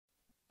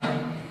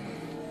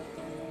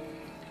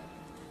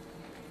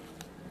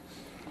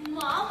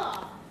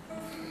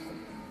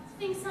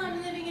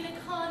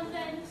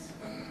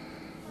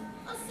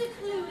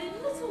secluded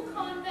little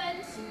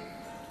convent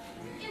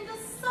in the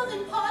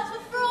southern part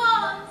of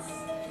France.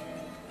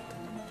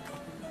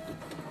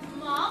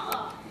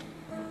 Momma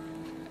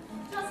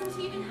doesn't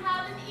even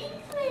have an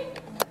inkling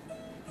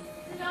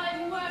that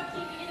I'm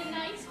working in a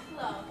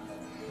nightclub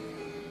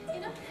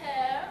in a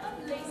pair of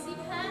lacy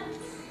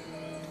pants.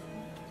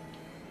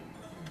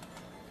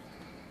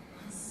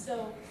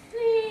 So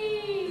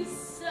please,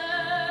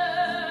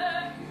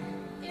 sir,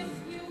 if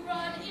you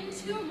run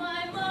into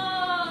my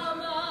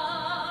Momma,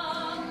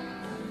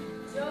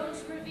 don't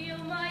reveal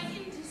my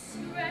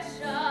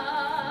indiscretion.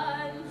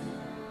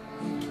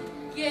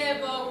 Give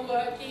a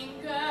working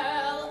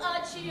girl a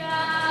chance.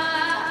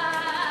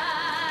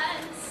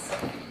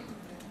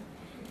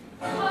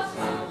 Hush,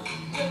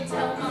 don't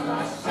tell Momma,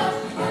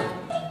 shush.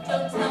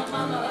 Don't tell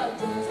Momma,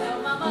 don't tell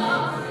Momma,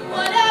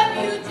 whatever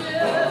you do.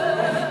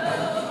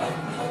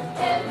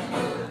 If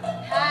you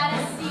had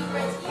a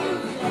secret you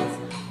lit,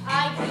 I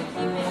could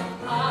keep it,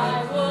 I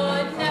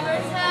would never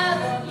tell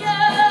you.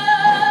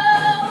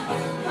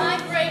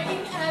 I'm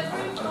breaking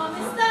every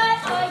promise that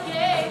I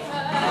gave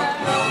her.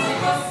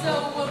 So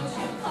won't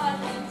you cut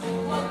into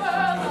a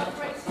girl who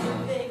breaks too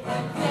big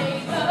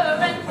favor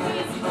and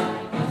please my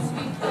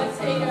sweet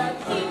potato,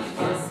 keep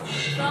this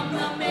from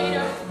the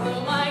mater,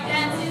 though my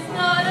dance is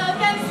not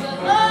against the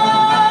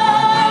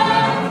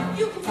law.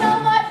 You can tell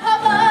my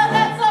papa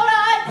that's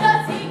alright,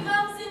 'cause he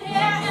comes in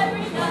here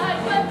every night,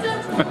 but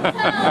don't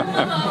tell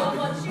Momma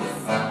what you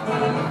saw.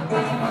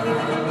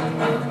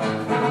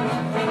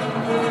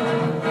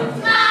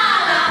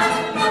 Momma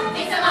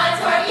thinks I'm on a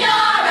tour of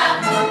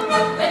Europe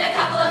with a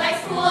couple of my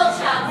school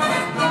chums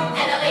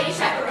and a lady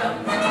chaperone.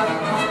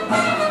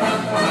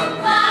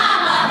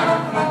 Momma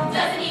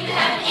doesn't even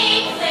have an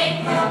inkling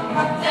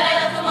that I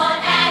left them all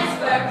in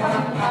Antwerp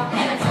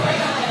and a tour of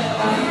my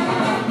own.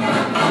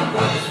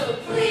 So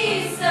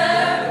please, sir,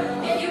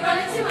 if you run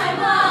into my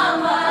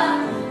Momma,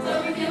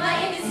 don't reveal my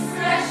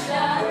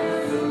indiscretion.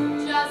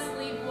 Just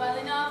leave well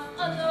enough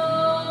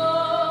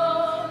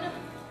alone.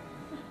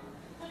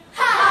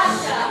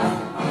 Hasha!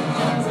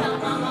 Don't tell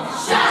Momma.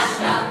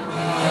 Shasha!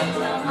 Don't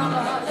tell Momma.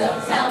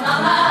 Don't tell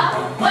Momma.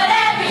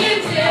 Whatever you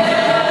do.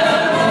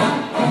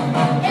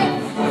 If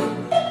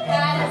you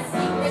had a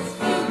secret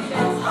you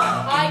lit,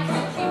 I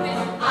could keep it.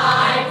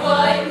 I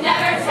would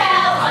never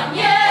tell on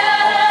you.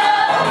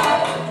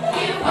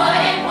 You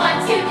wouldn't want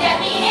to get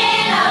me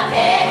in a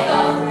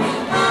pickle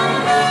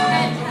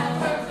and have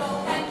her go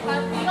and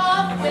cut me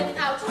off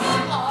without my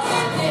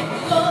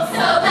article.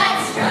 So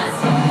let's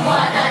trust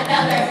one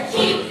another.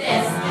 Keep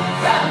this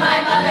from my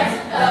mother,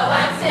 though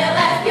I'm still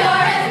as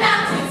pure as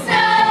mountain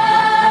snow.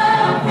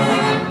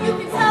 You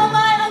can tell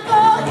my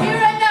uncle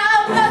here and now,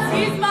 'cause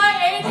he's my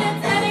agent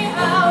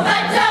anyhow.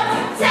 But don't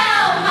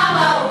tell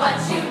Momma what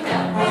you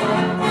know.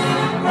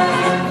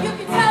 You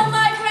can tell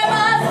my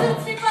grandma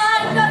suits me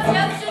fine, 'cause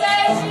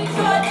yesterday she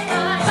joined the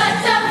line. But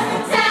don't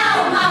tell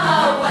Momma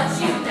what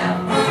you know.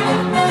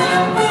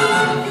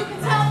 You can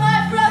tell my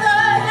brother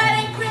that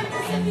ain't grim,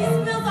 'cause if he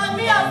spills on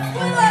me, I'll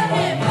spill on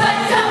him. But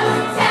don't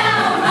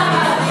tell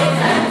Momma,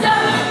 it's a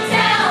don't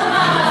tell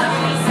Momma.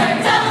 Please, sir,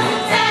 don't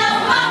tell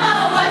Momma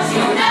what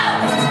you know.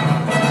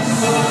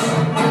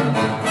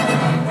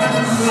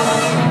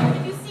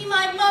 If you see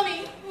my mummy,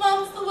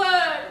 mum's the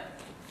word.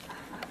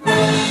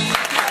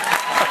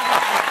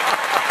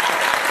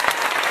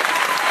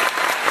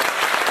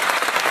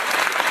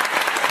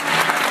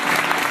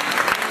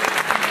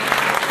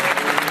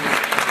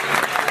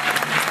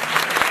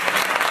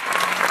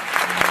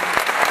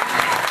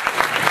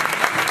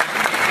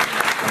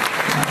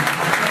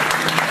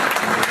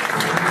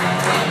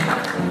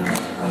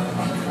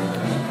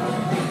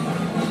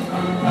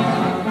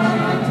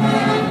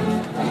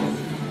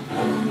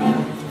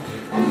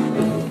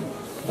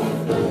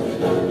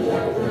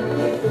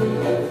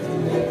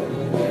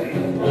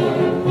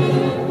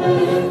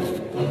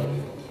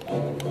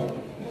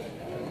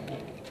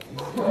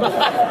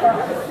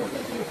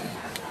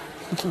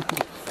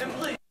 And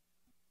please,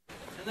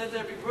 and let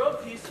there be world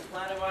peace and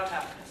planet-wide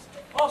happiness.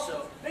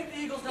 Also, make the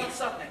Eagles not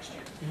suck next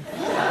year.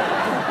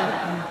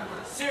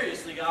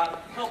 Seriously, God,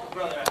 help a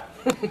brother out.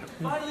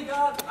 Finally,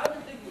 God, I've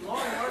been thinking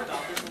long and hard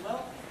about this, and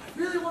well, I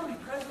really want to be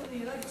president of the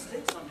United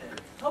States someday.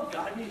 Help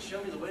guide me and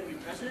show me the way to be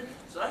president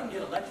so I can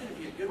get elected and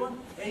be a good one.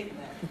 Amen.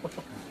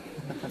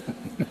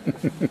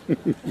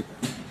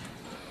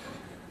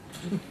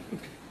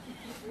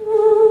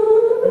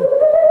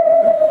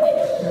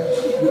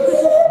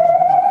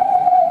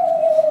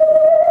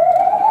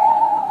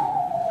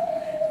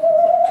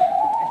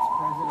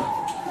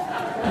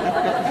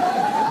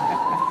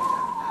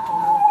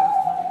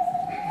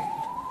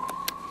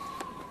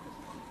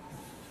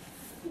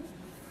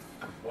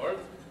 Bart,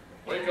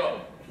 wake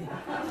up.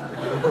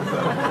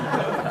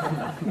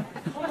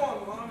 Come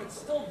on, Mom, it's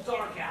still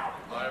dark out.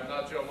 I am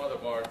not your mother,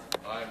 Bart.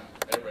 I'm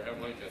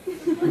Abraham Lincoln.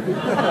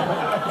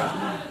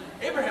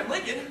 Abraham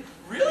Lincoln?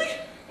 Really?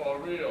 For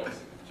reals.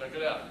 Check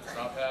it out.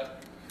 Top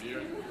hat,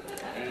 beard,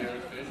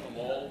 facial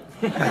mole.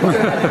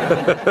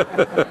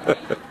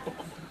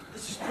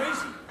 This is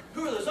crazy.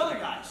 Who are those other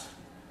guys?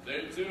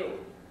 They,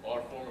 too,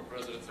 are former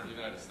presidents of the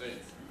United States.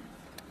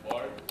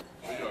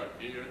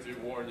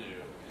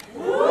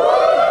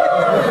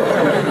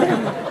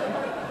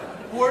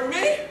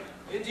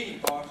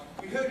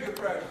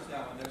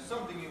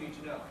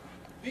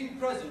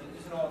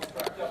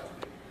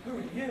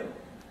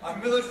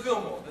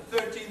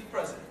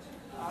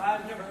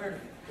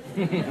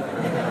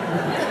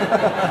 I'm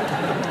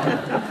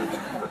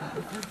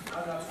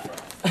not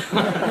surprised.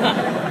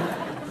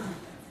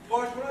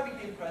 Bart, when I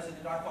became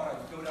president, I thought I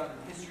would go down in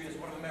history as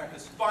one of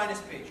America's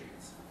finest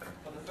patriots.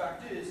 But the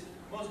fact is,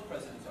 most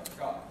presidents are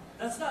forgotten.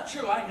 That's not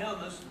true. I know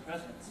most of the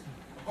presidents.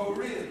 Oh,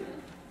 really?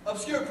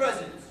 Obscure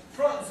presidents,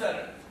 front and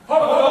center. Do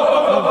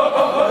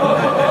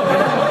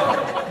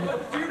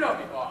you know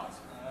me, boss?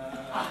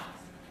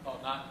 Oh,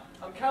 not.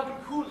 I'm Calvin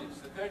Coolidge,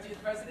 the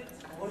 30th president.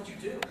 What did you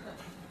do?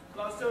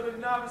 Well, I was sort of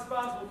now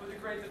responsible for the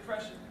Great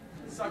Depression.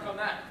 Suck on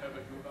that,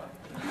 Herbert Hoover.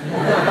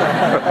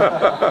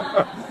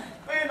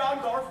 And I'm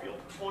Garfield,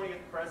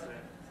 20th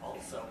president.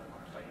 Also,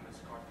 famous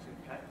cartoon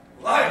cat.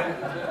 Liar!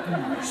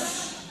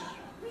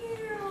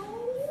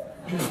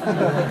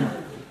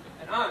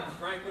 And I'm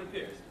Franklin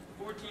Pierce,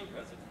 14th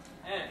president.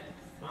 And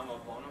I'm a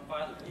bona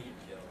fide lead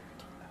killer.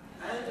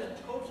 And a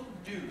total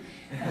douche.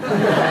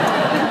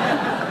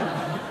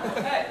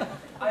 Hey,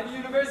 I have a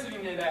university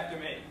named after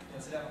me.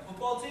 Does it have a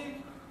football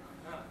team?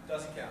 No.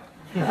 Doesn't count.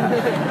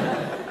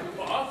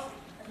 Boss,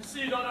 I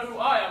see you don't know who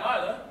I am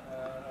either.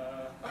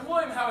 I'm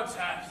William Howard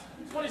Taft,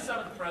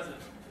 27th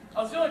president. I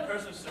was the only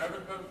person who served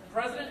as both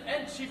president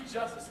and chief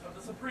justice of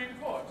the Supreme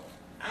Court.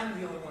 I'm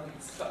the only one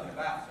who's stuck in a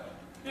bathtub.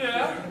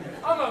 Yeah,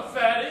 I'm a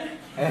fatty.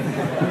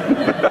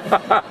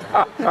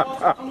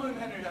 Boss, I'm William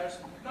Henry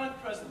Harrison, 9th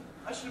president.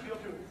 I should be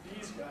up here with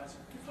these guys.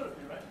 You've heard of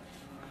me, right?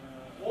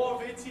 War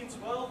of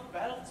 1812,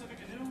 Battle of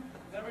Tippecanoe,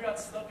 never got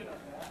stuck in a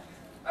bat.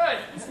 Hey!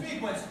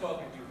 Speak when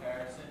spoken to,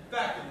 Harrison.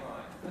 Back in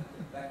line.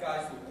 That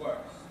guy's the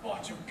worst.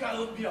 Bart, you've got to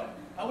look me up.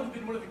 I would have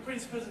been one of the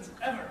greatest presidents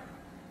ever.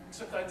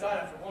 Except I died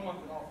after 1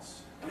 month in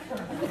office.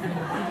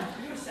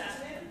 Were you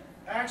assassinated?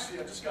 Actually,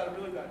 I just got a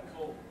really bad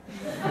cold.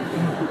 It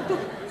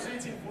was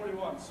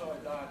 1841, so I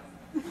died.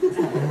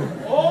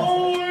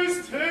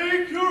 Always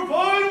take your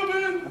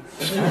vitamins!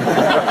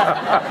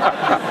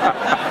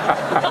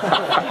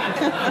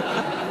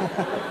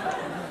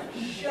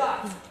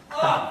 Shut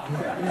up!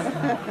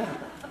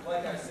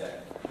 Like I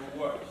said, the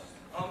worst.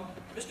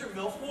 Mr.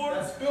 Milford?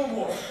 That's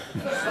Fillmore.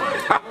 Sorry.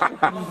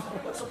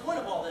 What's the point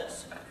of all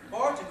this?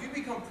 Bart, if you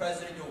become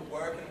president, you'll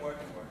work and work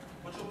and work.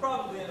 But you'll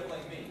probably end up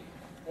like me.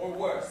 Or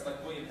worse,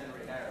 like William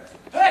Henry Harrison.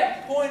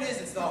 Hey! The point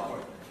is, it's not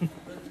worth it.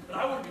 But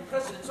I want to be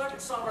president so I can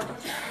solve our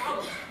country's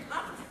problems,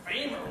 not for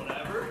fame or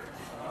whatever.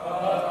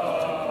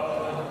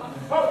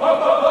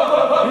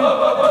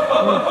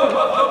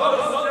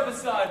 Step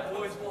aside,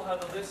 boys. We'll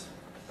handle this.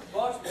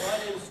 Boss, my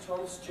name is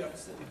Thomas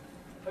Jefferson.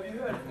 Have you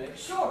heard of me?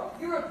 Sure,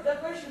 you wrote the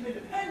Declaration of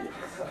Independence.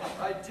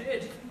 I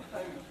did.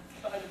 I'm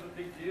kind of a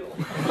big deal.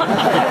 I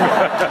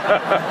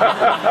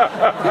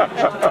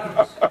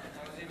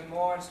was even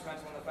more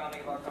instrumental in the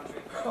founding of our country.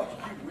 Oh,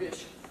 you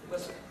wish.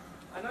 Listen,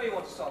 I know you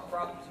want to solve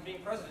problems, and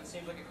being president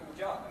seems like a cool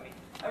job. I mean,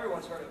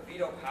 everyone's heard of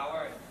veto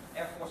power and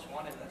Air Force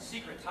One and the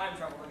secret time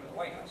travel room in the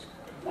White House.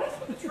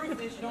 But the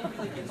truth is, you don't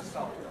really get to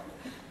solve problems.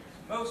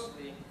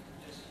 Mostly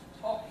just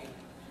talking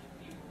to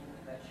people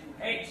that you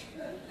hate,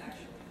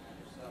 actually,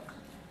 yourselves.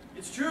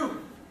 It's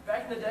true.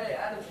 Back in the day,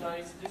 Adams and I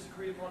used to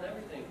disagree upon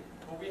everything,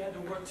 but we had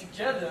to work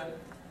together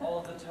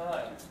all the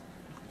time.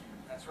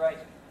 That's right.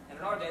 And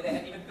in our day, they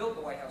hadn't even built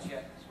the White House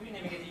yet, so we didn't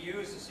even get to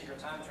use the secret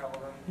time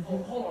travel room.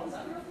 Oh, hold on, is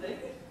that real thing?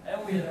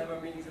 And we had to have our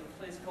meetings at a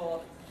place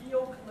called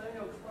Kio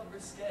Kaleo Club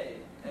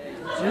Risque, a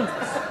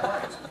gentle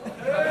sports club.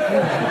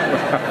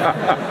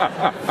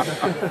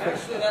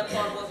 Actually, that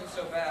part wasn't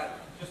so bad.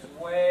 Just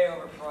way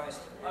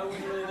overpriced. I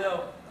wouldn't really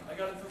know. I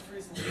got it for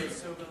free since you were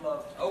so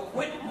beloved. Oh,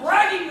 quit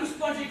bragging, you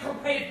spongy,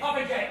 croqueted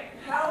popinjay!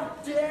 How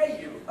dare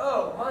you?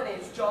 Oh, my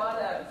name's John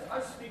Adams.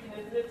 I'm speaking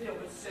in the field,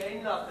 but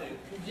say nothing.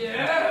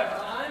 Yeah,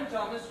 I'm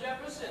Thomas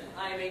Jefferson.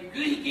 I'm a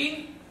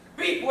gleeking,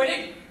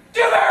 beef-witted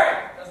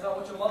dewberry! That's not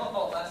what your mother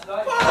thought last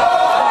night.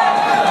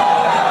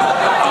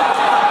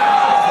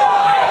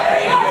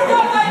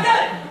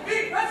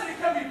 Being president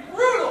can be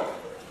brutal.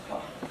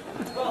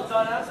 Well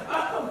done, Adams.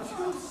 Oh,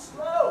 too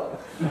slow.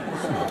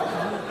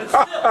 But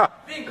still,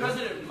 being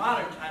president in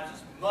modern times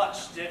is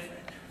much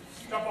different.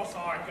 Step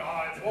aside,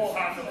 guys. We'll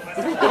handle this.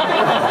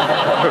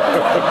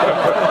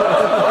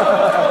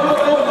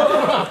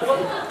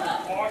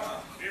 But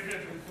if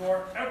it before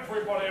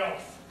everybody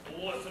else,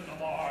 listen to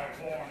my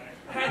warning.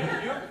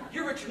 Henry,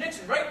 you're Richard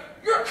Nixon, right?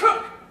 You're a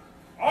crook.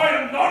 I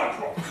am not a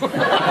crook.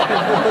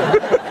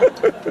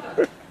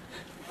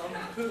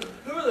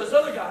 Who are those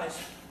other guys?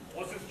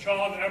 This is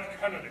John F.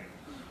 Kennedy.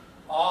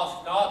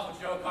 Ask not what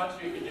your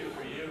country can do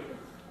for you.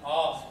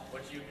 Ask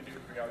what you can do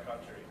for your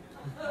country.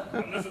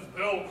 And this is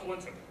Bill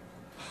Clinton.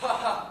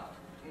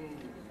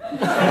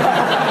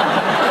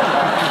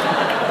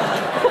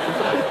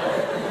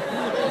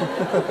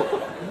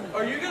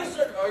 Are you gonna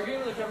start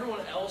arguing like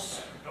everyone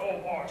else? No,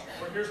 Bart.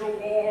 We're here to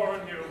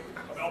warn you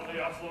about the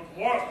absolute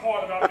worst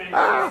part about being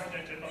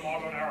president in the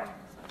modern era.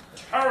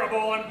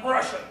 Terrible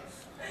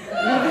impressions.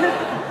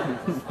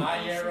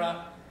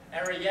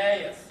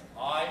 Yes.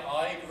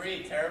 I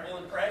agree. Terrible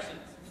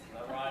impressions.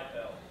 All right,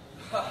 Bill.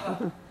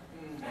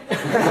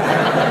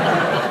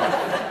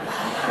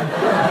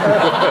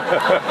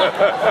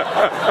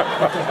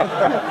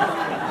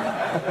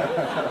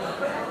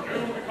 You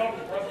become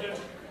president,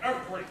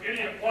 every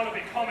idiot want to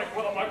be comic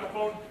with a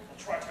microphone will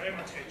try to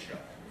imitate you.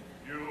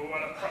 You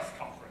at a press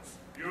conference.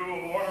 You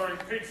ordering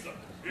pizza.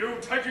 You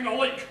taking a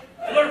leak.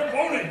 They're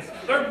phonies.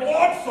 They're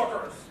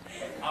bloodsuckers.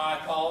 I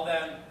call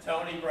them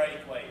Tony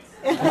Braithwaites.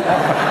 Do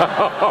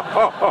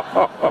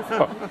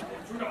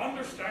you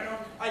understand?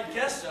 I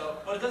guess so,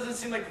 but it doesn't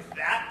seem like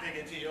that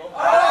big a deal.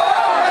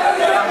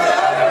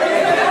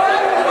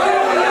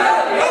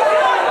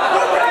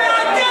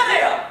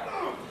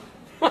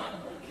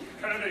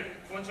 Kennedy,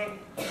 Clinton,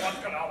 let's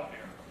get out of here.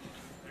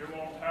 You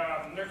won't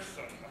have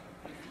Nixon.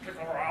 Kick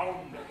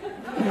around.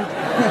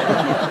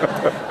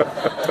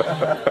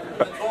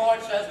 The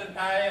torch has been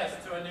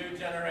passed to a new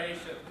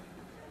generation.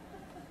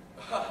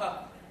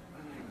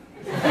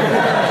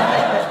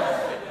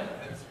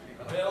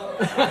 Bill?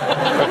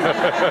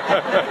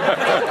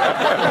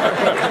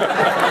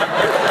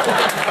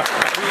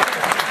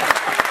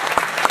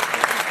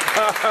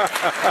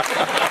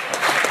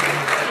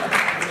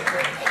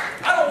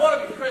 I don't want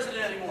to be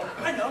president anymore.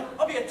 I know.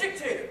 I'll be a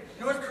dictator.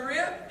 North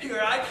Korea,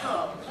 here I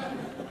come.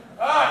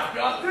 I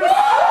got this!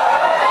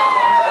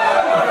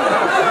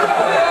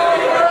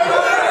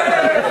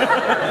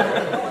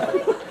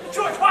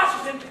 George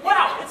Washington,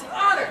 wow, it's an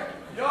honor.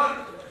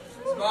 Young,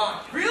 it's mine.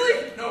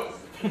 Really? No.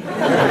 I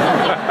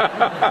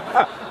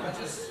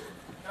just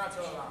cannot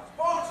tell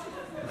about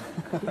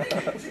it.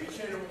 Maybe a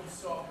dictator once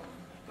saw.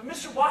 But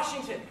Mr.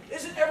 Washington,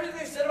 isn't everything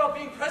they said about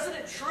being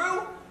president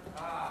true?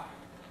 Ah.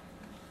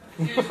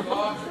 He's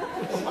wrong.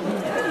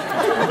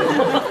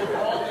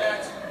 All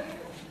that,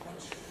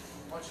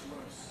 much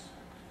worse.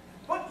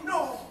 But you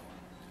know,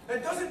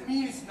 that doesn't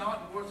mean it's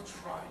not worth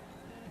trying.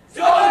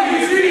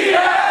 WTF!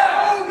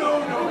 Oh, no,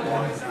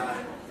 boys.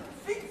 I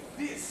think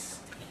this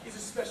is a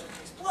special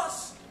case.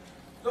 Plus,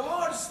 the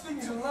hardest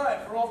things in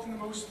life are often the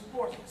most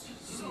important.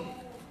 So,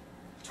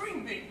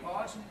 dream big,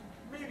 Podge, and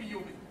maybe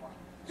you'll be the one.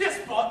 Yes,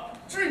 Bob,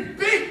 dream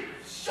big!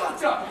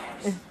 Shut up!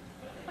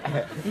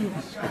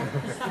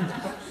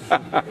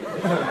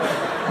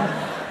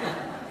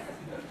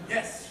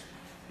 Yes,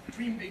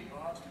 dream big,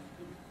 Bob.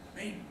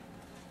 Maybe,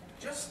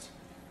 just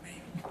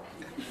maybe,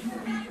 you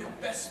will be the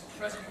best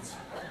president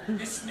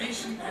this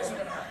nation has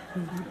ever had.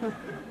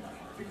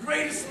 The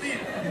greatest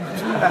leader.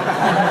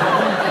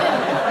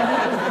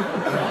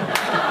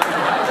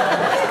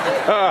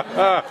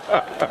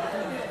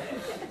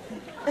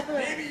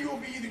 Maybe you'll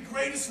be the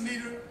greatest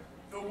leader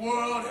the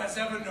world has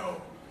ever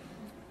known.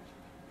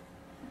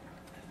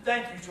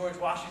 Thank you, George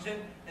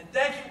Washington, and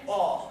thank you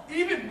all.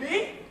 Even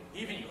me?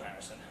 Even you,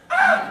 Harrison.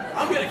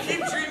 I'm gonna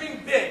keep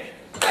dreaming big.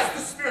 That's the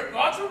spirit,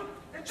 Bartram.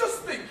 And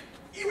just think,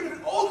 even if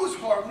it all goes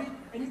horribly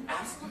and you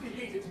absolutely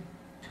hate it,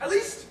 at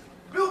least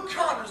Bill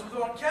Connors will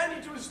throw out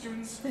candy to his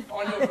students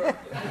on your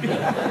birthday.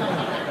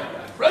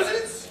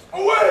 Presidents,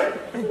 away!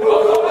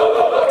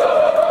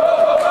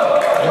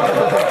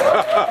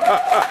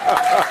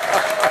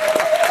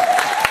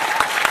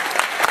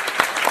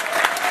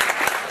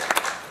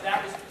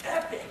 That was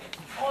epic.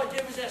 All I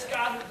did was ask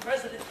God for the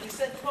president, and he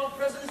sent 12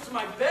 presidents to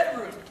my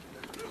bedroom.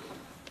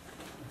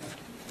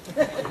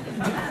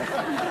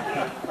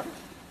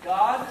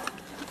 God,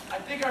 I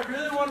think I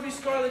really want to be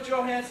Scarlett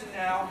Johansson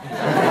now.